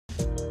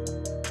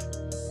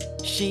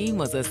She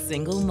was a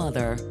single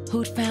mother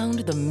who'd found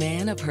the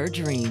man of her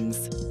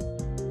dreams.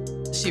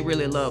 She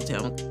really loved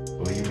him.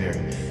 Will you marry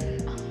me?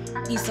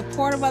 He's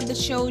supportive of the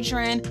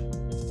children.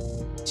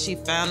 She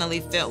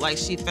finally felt like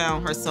she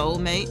found her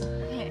soulmate.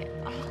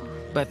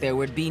 But there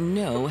would be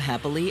no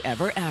happily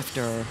ever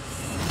after.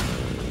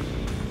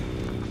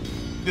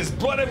 There's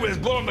blood everywhere.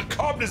 There's blood on the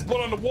carpet, there's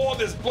blood on the wall,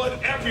 there's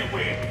blood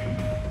everywhere.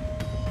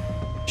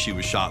 She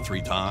was shot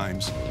 3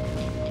 times.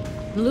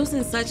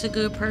 Losing such a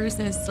good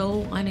person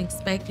so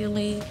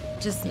unexpectedly,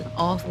 just an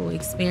awful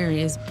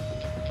experience.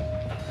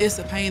 It's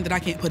a pain that I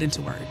can't put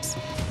into words.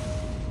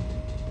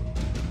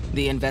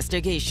 The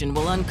investigation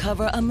will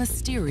uncover a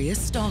mysterious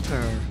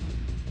stalker.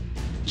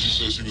 She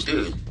said she was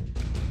dead.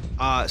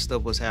 Odd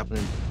stuff was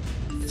happening.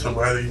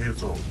 Somebody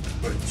is like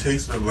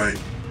chasing her, like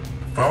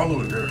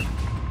following her.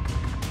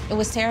 It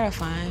was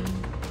terrifying.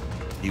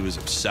 He was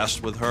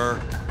obsessed with her.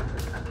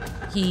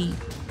 He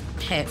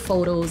had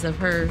photos of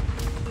her.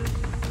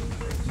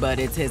 But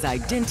it's his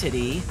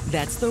identity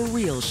that's the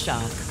real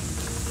shock.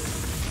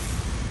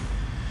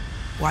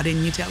 Why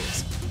didn't you tell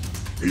us?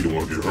 He don't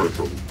want to get her in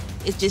trouble.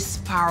 It just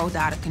spiraled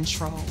out of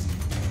control.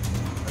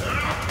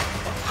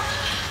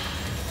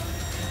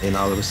 And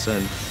all of a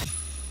sudden,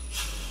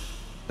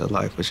 her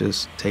life was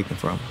just taken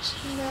from us.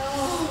 No.